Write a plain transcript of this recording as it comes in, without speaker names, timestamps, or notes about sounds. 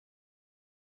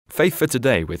Faith for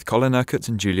Today with Colin Urquhart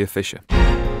and Julia Fisher.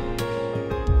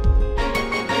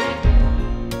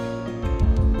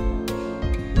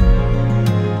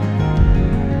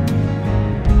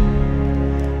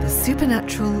 The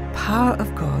supernatural power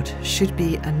of God should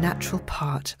be a natural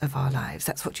part of our lives.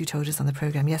 That's what you told us on the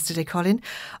programme yesterday, Colin.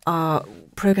 Our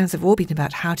programmes have all been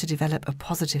about how to develop a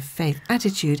positive faith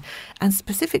attitude, and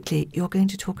specifically you're going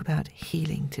to talk about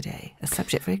healing today, a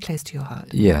subject very close to your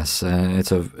heart. Yes,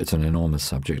 it's an enormous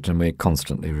subject, and we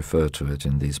constantly refer to it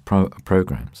in these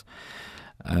programmes.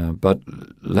 But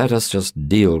let us just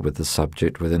deal with the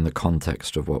subject within the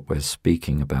context of what we're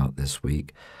speaking about this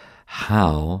week,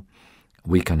 how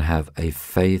we can have a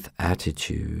faith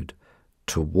attitude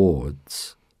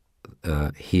towards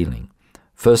healing,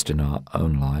 first in our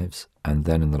own lives and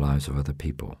then in the lives of other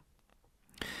people.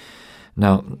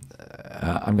 Now,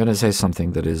 I'm going to say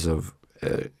something that is of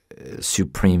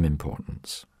supreme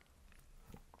importance.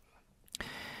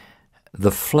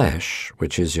 The flesh,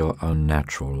 which is your own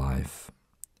natural life,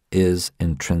 is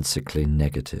intrinsically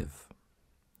negative.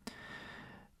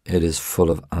 It is full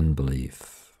of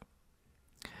unbelief.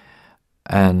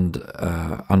 And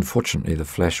unfortunately, the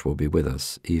flesh will be with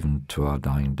us even to our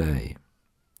dying day.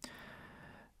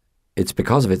 It's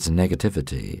because of its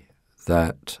negativity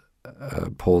that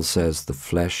Paul says the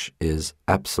flesh is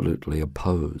absolutely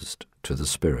opposed to the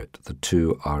spirit. The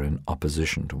two are in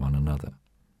opposition to one another.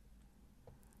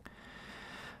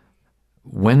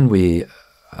 When we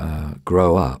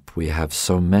grow up, we have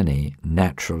so many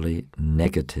naturally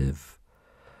negative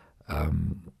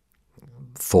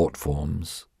thought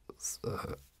forms,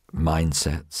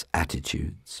 mindsets,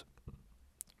 attitudes,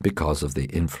 because of the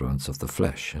influence of the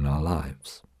flesh in our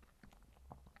lives.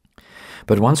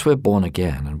 But once we're born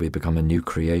again and we become a new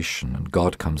creation and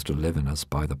God comes to live in us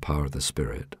by the power of the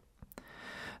Spirit,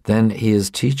 then He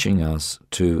is teaching us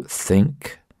to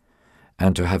think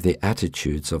and to have the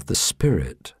attitudes of the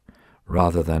Spirit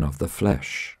rather than of the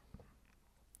flesh.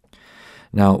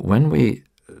 Now, when we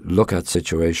look at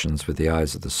situations with the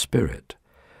eyes of the Spirit,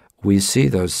 we see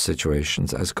those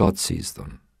situations as God sees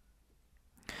them.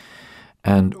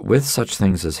 And with such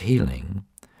things as healing,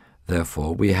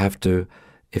 therefore, we have to,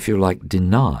 if you like,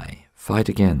 deny, fight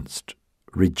against,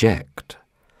 reject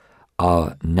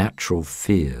our natural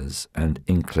fears and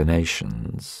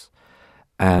inclinations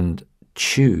and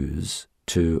choose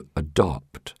to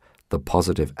adopt the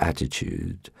positive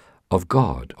attitude of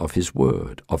God, of His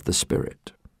Word, of the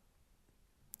Spirit.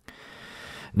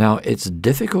 Now, it's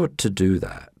difficult to do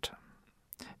that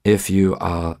if you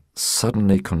are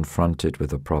suddenly confronted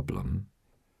with a problem,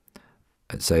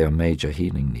 say a major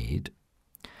healing need,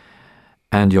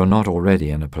 and you're not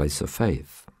already in a place of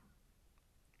faith.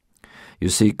 You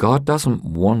see, God doesn't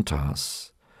want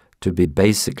us to be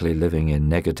basically living in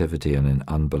negativity and in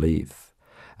unbelief,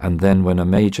 and then when a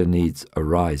major need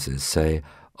arises, say,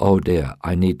 "Oh dear,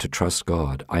 I need to trust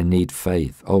God, I need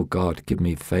faith, oh God, give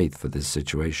me faith for this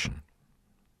situation."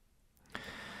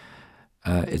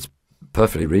 It's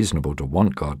perfectly reasonable to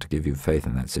want God to give you faith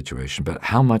in that situation, but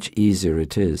how much easier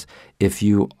it is if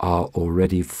you are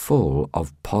already full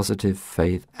of positive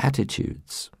faith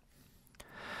attitudes,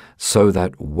 so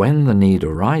that when the need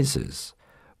arises,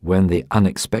 when the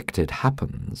unexpected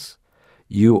happens,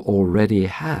 you already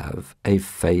have a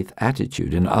faith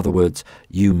attitude. In other words,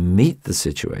 you meet the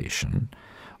situation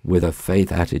with a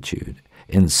faith attitude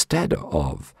instead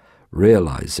of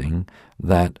realizing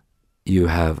that you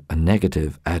have a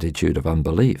negative attitude of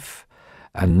unbelief,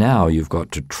 and now you've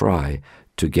got to try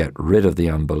to get rid of the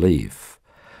unbelief.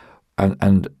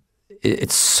 And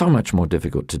it's so much more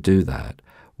difficult to do that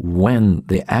when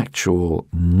the actual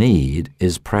need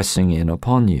is pressing in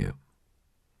upon you.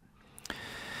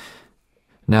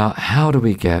 Now, how do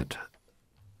we get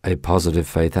a positive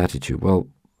faith attitude? Well,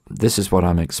 this is what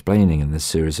I'm explaining in this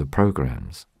series of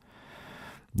programs.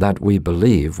 That we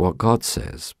believe what God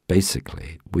says,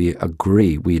 basically. We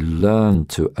agree, we learn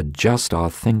to adjust our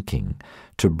thinking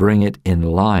to bring it in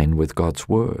line with God's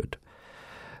Word.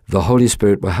 The Holy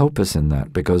Spirit will help us in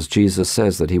that because Jesus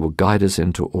says that He will guide us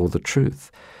into all the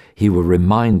truth. He will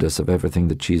remind us of everything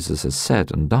that Jesus has said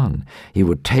and done. He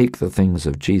will take the things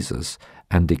of Jesus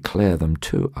and declare them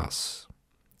to us.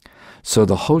 So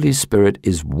the Holy Spirit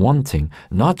is wanting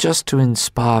not just to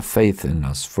inspire faith in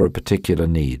us for a particular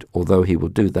need, although He will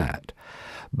do that,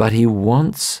 but He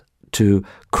wants to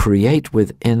create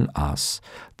within us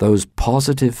those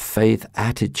positive faith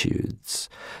attitudes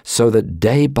so that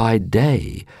day by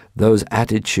day those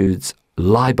attitudes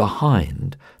lie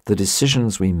behind the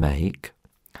decisions we make,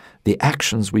 the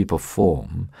actions we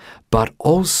perform, but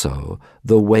also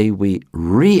the way we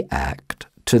react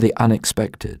to the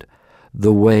unexpected,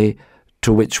 the way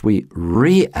to which we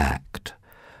react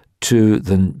to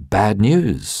the bad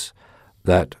news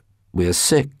that we are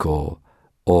sick or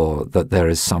that there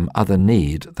is some other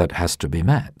need that has to be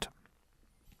met.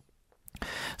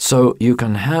 So you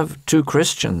can have two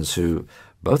Christians who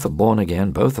both are born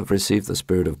again, both have received the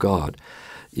Spirit of God,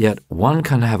 yet one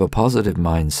can have a positive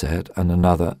mindset and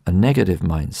another a negative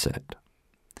mindset.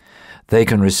 They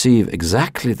can receive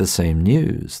exactly the same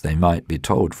news. They might be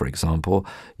told, for example,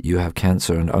 you have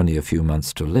cancer and only a few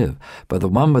months to live. But the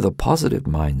one with a positive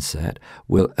mindset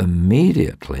will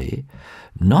immediately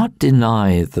not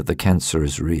deny that the cancer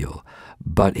is real,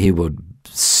 but he would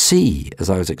see, as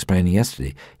I was explaining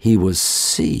yesterday, he will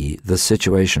see the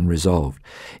situation resolved.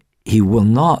 He will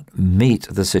not meet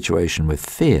the situation with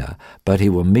fear, but he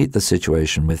will meet the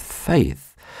situation with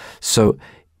faith. So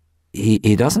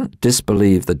he doesn't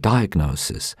disbelieve the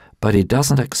diagnosis, but he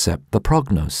doesn't accept the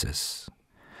prognosis.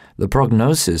 The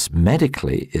prognosis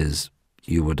medically is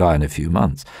you will die in a few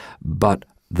months, but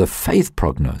the faith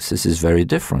prognosis is very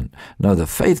different. No, the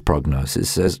faith prognosis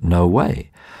says, no way.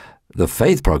 The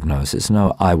faith prognosis,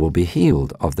 no, I will be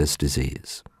healed of this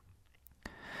disease.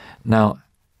 Now,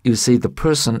 you see, the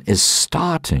person is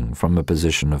starting from a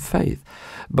position of faith,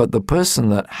 but the person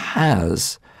that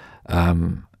has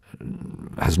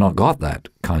not got that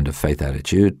kind of faith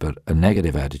attitude, but a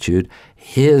negative attitude,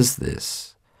 hears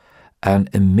this, and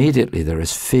immediately there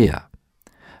is fear.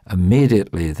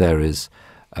 Immediately there is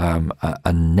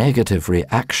a negative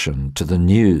reaction to the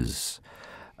news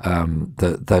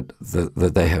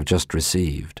that they have just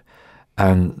received,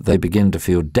 and they begin to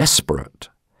feel desperate.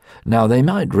 Now, they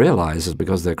might realize it's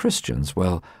because they're Christians.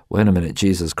 Well, wait a minute,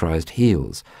 Jesus Christ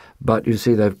heals. But you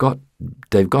see, they've got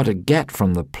to get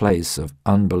from the place of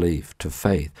unbelief to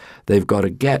faith. They've got to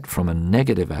get from a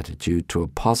negative attitude to a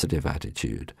positive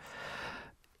attitude,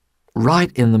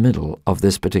 right in the middle of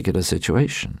this particular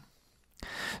situation.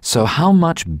 So how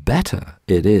much better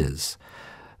it is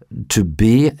to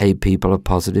be a people of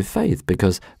positive faith,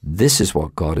 because this is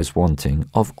what God is wanting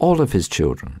of all of his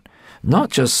children, not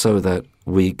just so that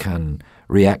we can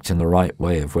react in the right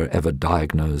way if we're ever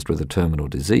diagnosed with a terminal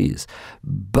disease,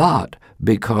 but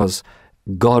because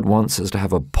God wants us to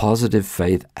have a positive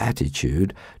faith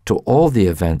attitude to all the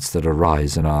events that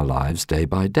arise in our lives day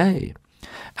by day.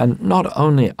 And not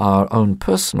only our own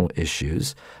personal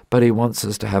issues, but he wants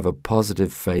us to have a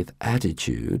positive faith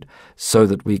attitude so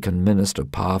that we can minister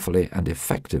powerfully and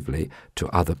effectively to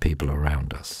other people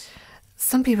around us.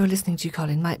 Some people listening to you,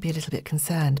 Colin, might be a little bit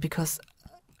concerned because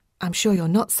I'm sure you're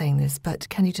not saying this, but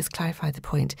can you just clarify the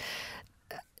point?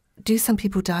 Do some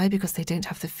people die because they don't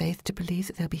have the faith to believe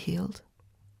that they'll be healed?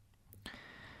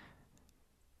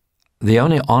 The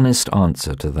only honest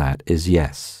answer to that is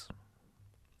yes.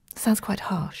 Sounds quite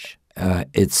harsh.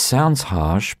 It sounds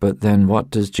harsh, but then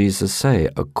what does Jesus say?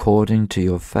 According to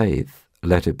your faith,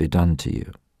 let it be done to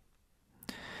you.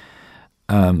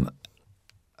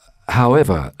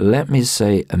 However, let me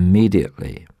say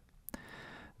immediately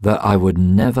that I would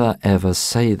never ever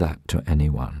say that to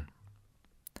anyone.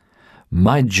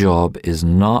 My job is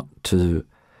not to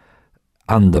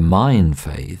undermine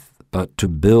faith, but to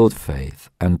build faith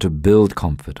and to build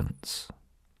confidence.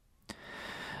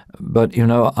 But, you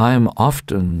know, I am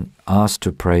often asked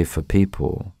to pray for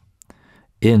people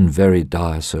in very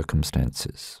dire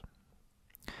circumstances.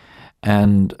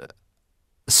 And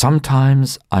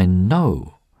sometimes I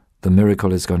know the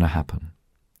miracle is going to happen.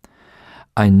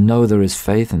 I know there is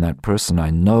faith in that person. I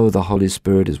know the Holy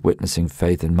Spirit is witnessing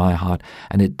faith in my heart.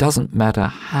 And it doesn't matter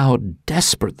how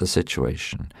desperate the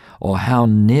situation or how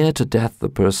near to death the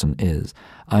person is.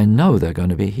 I know they're going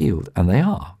to be healed, and they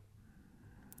are.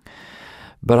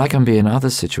 But I can be in other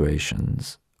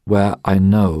situations where I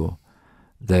know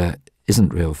there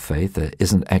isn't real faith, there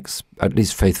isn't at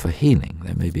least faith for healing.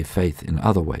 There may be faith in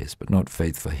other ways, but not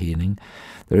faith for healing.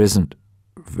 There isn't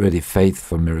really faith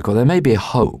for miracle. There may be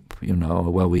hope, you know,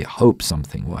 well, we hope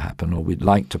something will happen, or we'd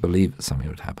like to believe that something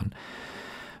would happen.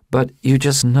 But you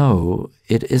just know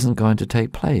it isn't going to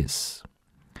take place.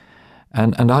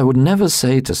 And I would never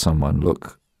say to someone,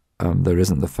 look, there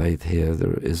isn't the faith here,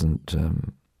 there isn't...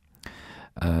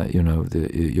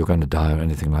 you're going to die or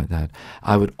anything like that.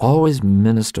 I would always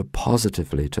minister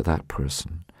positively to that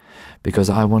person because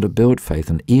I want to build faith.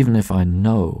 And even if I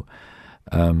know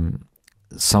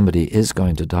somebody is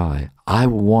going to die, I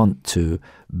want to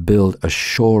build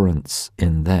assurance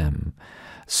in them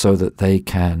so that they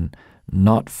can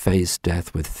not face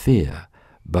death with fear,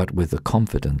 but with the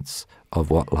confidence of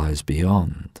what lies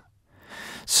beyond.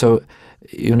 So,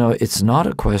 you know, it's not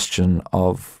a question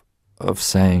of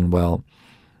saying, well,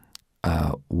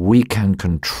 we can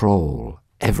control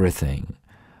everything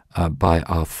by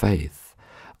our faith.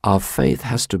 Our faith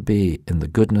has to be in the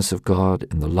goodness of God,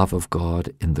 in the love of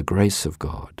God, in the grace of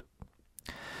God.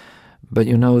 But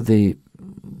you know, the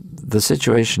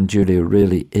situation, Julia,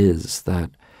 really is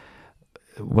that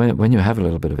when you have a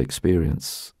little bit of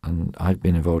experience, and I've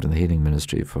been involved in the healing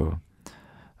ministry for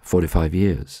 45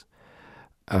 years,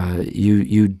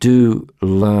 you do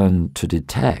learn to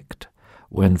detect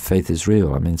when faith is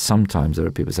real. I mean, sometimes there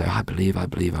are people who say, I believe, I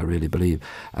really believe.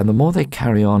 And the more they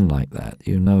carry on like that,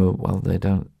 you know, well,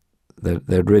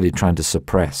 they're really trying to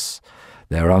suppress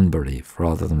their unbelief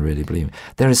rather than really believing.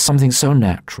 There is something so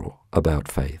natural about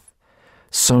faith,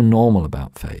 so normal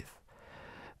about faith.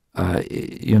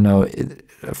 You know,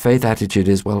 a faith attitude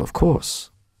is, well, of course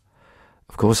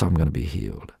I'm going to be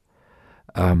healed.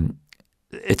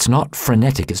 It's not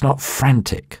frenetic, it's not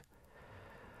frantic.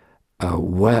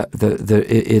 Where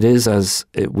it is, as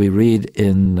we read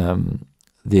in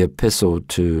the epistle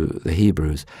to the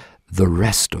Hebrews, the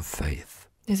rest of faith.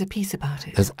 There's a peace about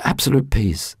it. There's absolute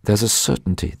peace. There's a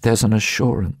certainty. There's an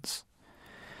assurance.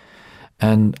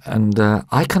 And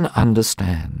I can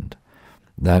understand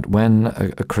that when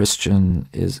a Christian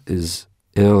is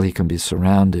ill, he can be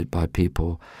surrounded by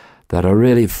people that are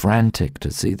really frantic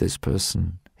to see this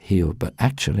person healed. But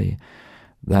actually,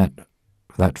 that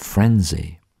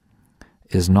frenzy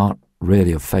is not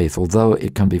really of faith, although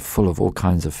it can be full of all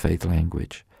kinds of faith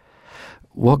language.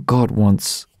 What God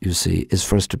wants, you see, is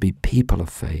for us to be people of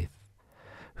faith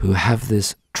who have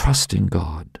this trust in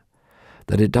God,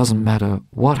 that it doesn't matter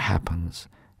what happens,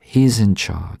 He's in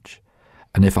charge.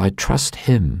 And if I trust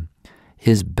Him,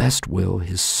 His best will,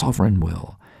 His sovereign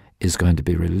will, is going to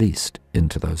be released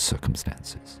into those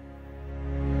circumstances.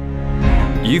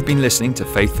 You've been listening to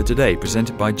Faith for Today,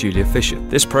 presented by Julia Fisher.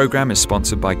 This program is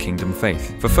sponsored by Kingdom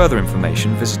Faith. For further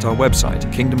information, visit our website,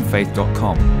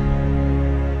 kingdomfaith.com.